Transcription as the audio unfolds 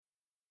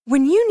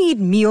When you need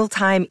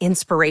mealtime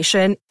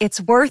inspiration,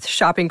 it's worth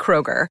shopping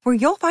Kroger, where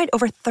you'll find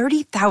over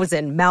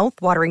 30,000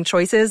 mouth-watering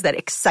choices that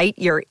excite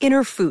your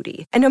inner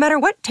foodie. And no matter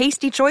what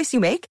tasty choice you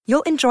make,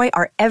 you'll enjoy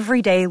our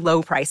everyday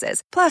low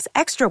prices, plus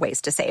extra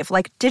ways to save,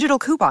 like digital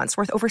coupons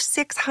worth over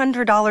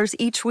 $600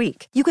 each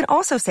week. You can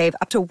also save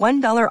up to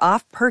 $1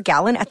 off per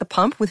gallon at the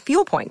pump with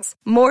fuel points.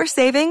 More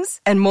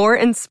savings and more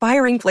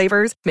inspiring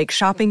flavors make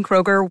shopping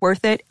Kroger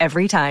worth it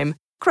every time.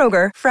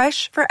 Kroger,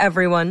 fresh for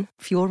everyone.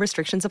 Fuel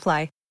restrictions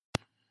apply.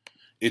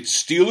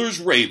 It's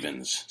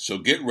Steelers-Ravens, so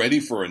get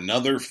ready for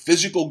another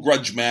physical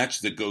grudge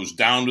match that goes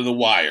down to the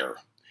wire.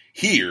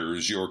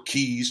 Here's your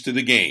keys to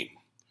the game.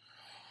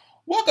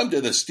 Welcome to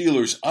the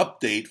Steelers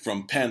Update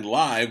from Penn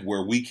Live,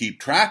 where we keep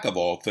track of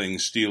all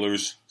things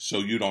Steelers so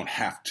you don't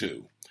have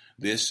to.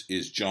 This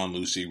is John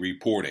Lucy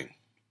reporting.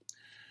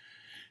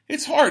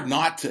 It's hard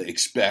not to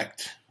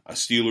expect a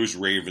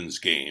Steelers-Ravens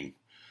game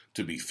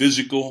to be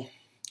physical,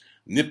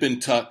 nip and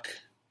tuck,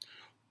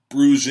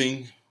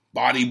 bruising,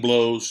 body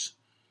blows,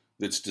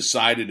 that's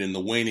decided in the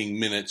waning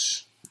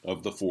minutes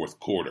of the fourth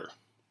quarter.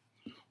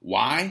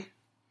 Why?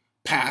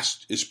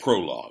 Past is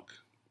prologue.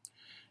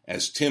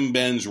 As Tim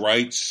Benz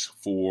writes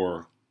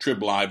for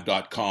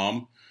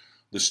TribLive.com,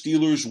 the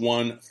Steelers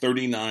won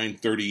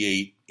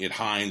 39-38 at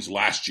Heinz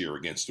last year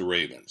against the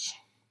Ravens.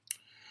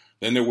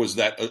 Then there was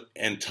that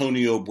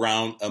Antonio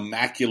Brown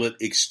immaculate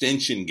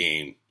extension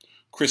game,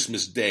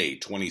 Christmas Day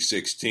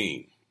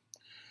 2016.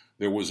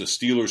 There was a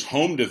Steelers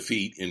home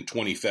defeat in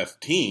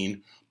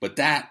 2015, but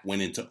that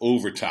went into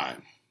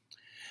overtime.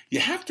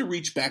 You have to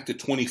reach back to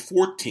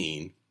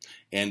 2014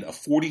 and a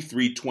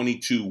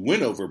 43-22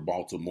 win over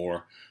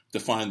Baltimore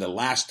to find the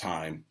last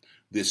time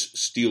this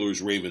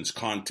Steelers-Ravens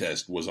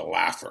contest was a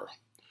laugher,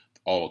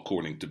 all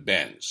according to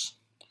Benz.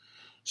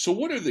 So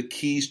what are the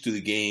keys to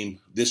the game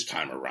this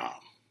time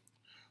around?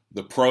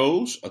 The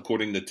pros,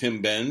 according to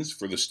Tim Benz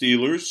for the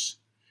Steelers,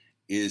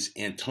 is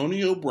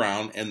Antonio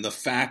Brown and the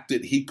fact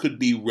that he could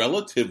be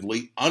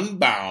relatively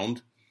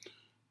unbound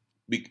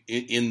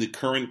in the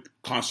current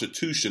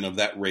constitution of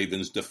that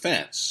Ravens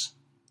defense.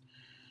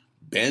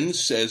 Ben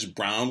says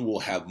Brown will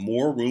have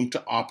more room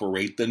to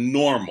operate than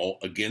normal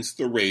against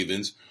the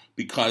Ravens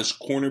because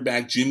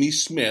cornerback Jimmy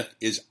Smith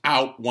is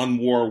out one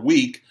more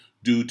week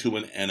due to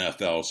an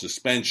NFL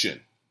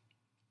suspension.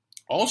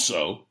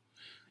 Also,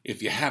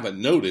 if you haven't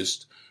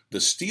noticed, the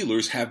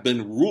Steelers have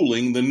been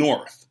ruling the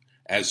North,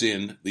 as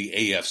in the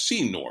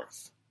AFC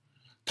North.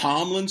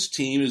 Tomlin's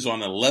team is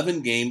on an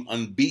 11-game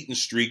unbeaten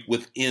streak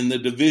within the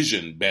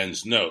division,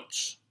 Ben's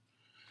notes.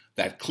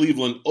 That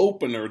Cleveland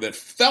opener that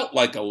felt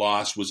like a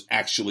loss was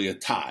actually a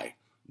tie.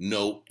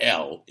 No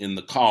L in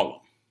the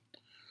column.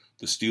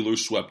 The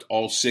Steelers swept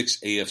all 6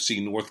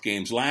 AFC North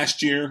games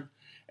last year,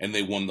 and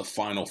they won the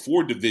final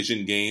 4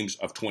 division games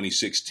of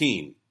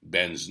 2016,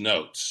 Ben's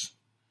notes.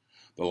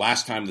 The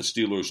last time the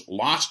Steelers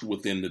lost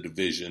within the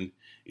division,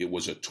 it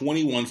was a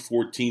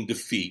 21-14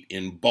 defeat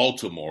in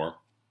Baltimore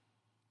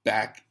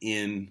back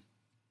in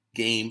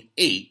Game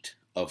 8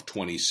 of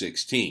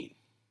 2016.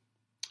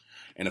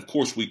 And of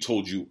course, we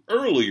told you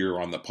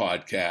earlier on the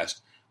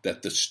podcast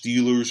that the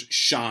Steelers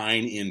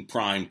shine in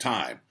prime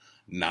time,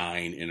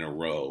 9 in a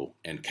row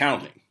and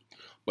counting.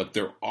 But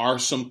there are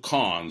some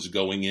cons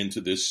going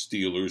into this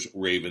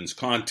Steelers-Ravens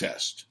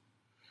contest.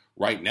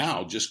 Right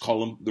now, just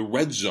call them the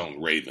Red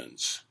Zone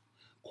Ravens.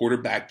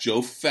 Quarterback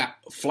Joe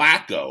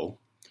Flacco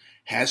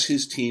has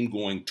his team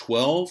going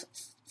 12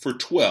 for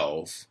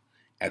 12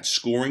 at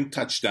scoring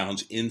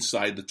touchdowns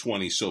inside the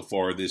 20 so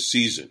far this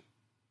season.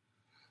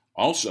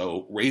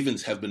 Also,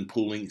 Ravens have been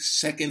pulling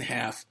second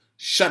half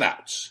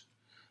shutouts.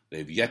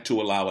 They've yet to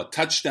allow a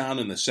touchdown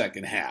in the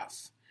second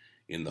half.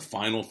 In the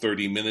final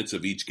 30 minutes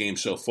of each game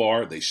so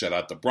far, they shut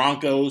out the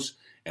Broncos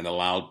and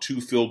allowed 2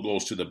 field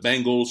goals to the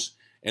Bengals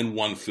and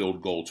 1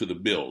 field goal to the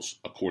Bills,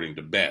 according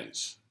to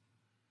Benz.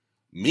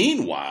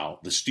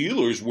 Meanwhile, the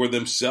Steelers were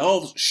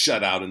themselves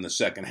shut out in the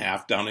second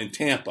half down in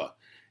Tampa,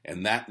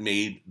 and that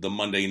made the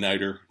Monday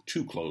Nighter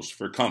too close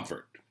for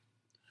comfort.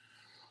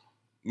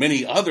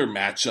 Many other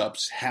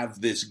matchups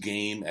have this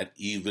game at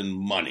even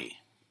money.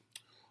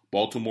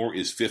 Baltimore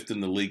is 5th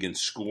in the league in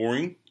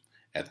scoring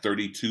at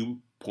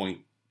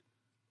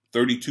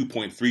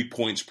 32.3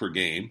 points per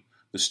game.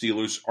 The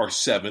Steelers are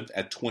 7th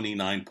at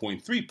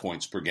 29.3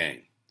 points per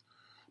game.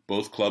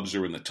 Both clubs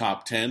are in the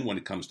top 10 when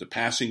it comes to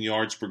passing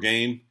yards per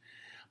game,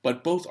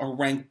 but both are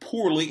ranked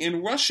poorly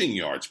in rushing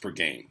yards per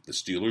game. The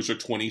Steelers are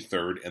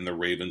 23rd and the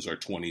Ravens are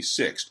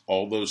 26th.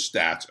 All those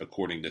stats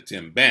according to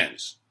Tim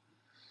Benz.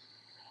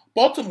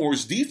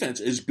 Baltimore's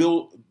defense is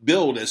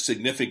billed as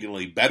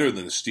significantly better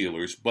than the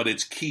Steelers, but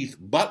it's Keith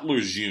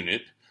Butler's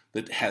unit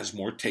that has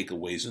more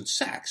takeaways and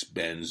sacks,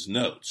 Benz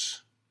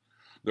notes.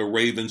 The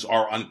Ravens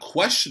are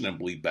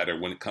unquestionably better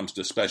when it comes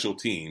to special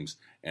teams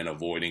and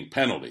avoiding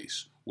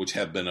penalties, which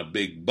have been a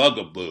big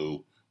bugaboo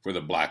for the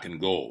black and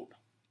gold.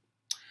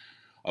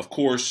 Of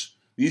course,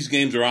 these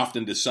games are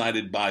often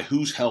decided by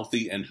who's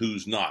healthy and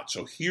who's not.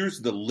 So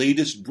here's the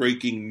latest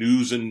breaking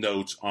news and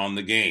notes on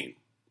the game.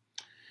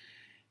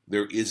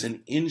 there is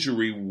an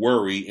injury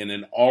worry in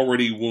an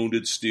already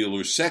wounded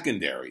Steelers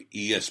secondary.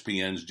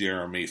 ESPN's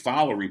Jeremy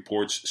Fowler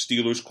reports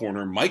Steelers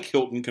corner Mike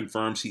Hilton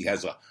confirms he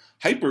has a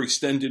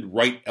hyperextended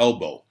right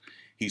elbow.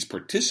 He's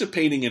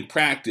participating in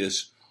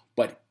practice,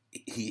 but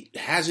he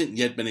hasn't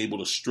yet been able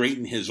to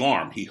straighten his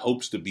arm. He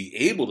hopes to be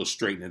able to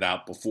straighten it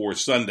out before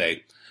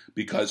Sunday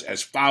because,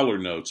 as Fowler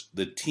notes,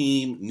 the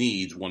team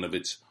needs one of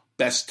its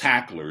best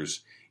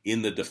tacklers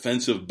in the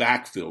defensive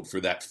backfield for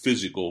that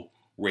physical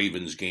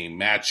Ravens game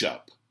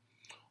matchup.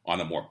 On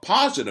a more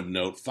positive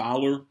note,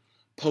 Fowler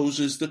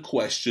poses the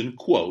question,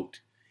 quote,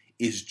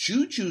 is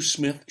Juju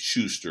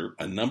Smith-Schuster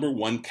a number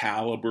one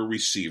caliber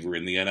receiver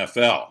in the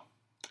NFL?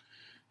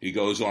 He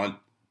goes on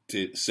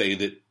to say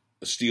that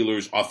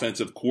Steelers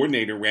offensive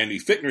coordinator Randy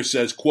Fichtner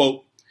says,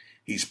 quote,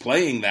 he's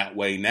playing that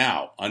way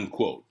now,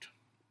 unquote.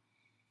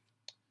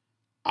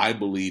 I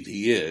believe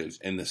he is,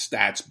 and the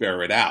stats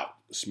bear it out.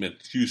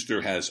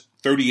 Smith-Schuster has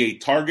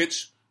 38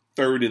 targets,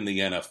 third in the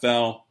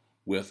NFL,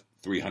 with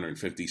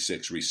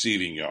 356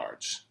 receiving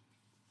yards.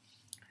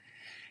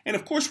 And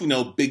of course, we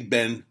know Big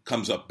Ben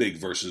comes up big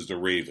versus the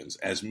Ravens.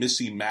 As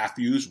Missy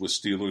Matthews with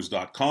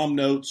Steelers.com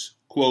notes,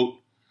 quote,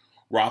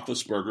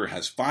 Roethlisberger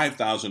has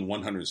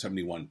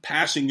 5,171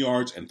 passing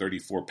yards and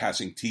 34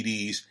 passing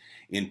TDs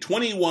in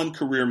 21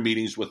 career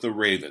meetings with the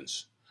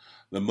Ravens,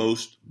 the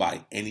most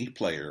by any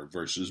player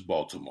versus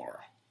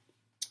Baltimore.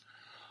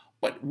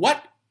 But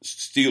what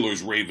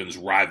Steelers-Ravens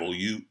rival,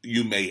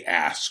 you may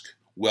ask?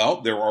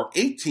 Well, there are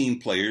 18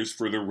 players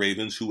for the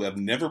Ravens who have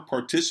never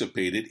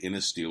participated in a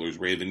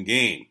Steelers-Raven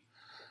game.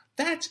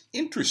 That's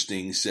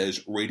interesting,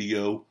 says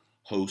radio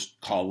host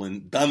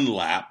Colin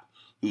Dunlap,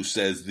 who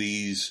says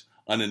these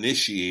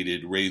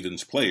uninitiated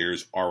Ravens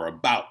players are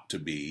about to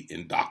be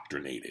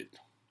indoctrinated.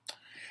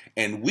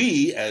 And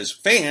we, as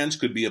fans,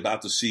 could be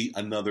about to see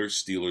another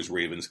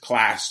Steelers-Ravens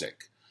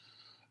classic.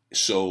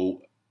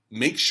 So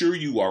make sure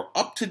you are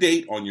up to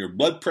date on your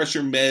blood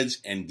pressure meds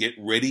and get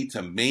ready to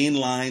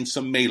mainline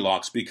some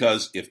Maalox,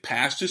 because if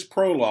past is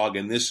prologue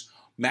and this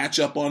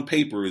matchup on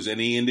paper is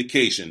any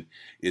indication,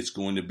 it's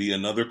going to be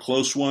another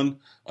close one,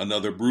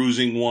 another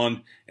bruising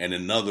one, and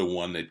another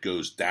one that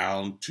goes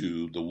down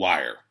to the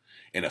wire.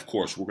 And of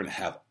course, we're going to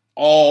have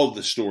all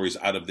the stories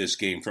out of this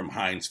game from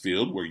Heinz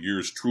Field, where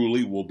yours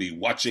truly will be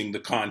watching the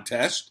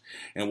contest,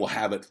 and we'll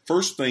have it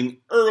first thing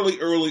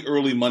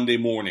early Monday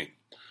morning.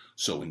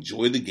 So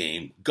enjoy the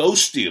game. Go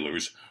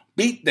Steelers.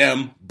 Beat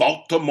them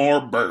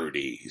Baltimore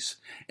Birdies.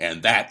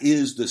 And that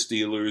is the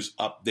Steelers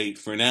update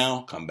for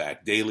now. Come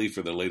back daily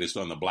for the latest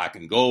on the black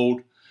and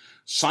gold.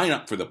 Sign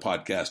up for the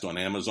podcast on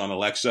Amazon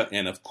Alexa.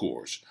 And of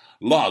course,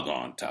 log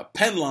on to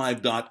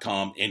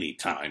PennLive.com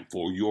anytime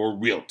for your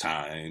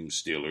real-time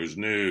Steelers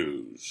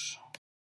news.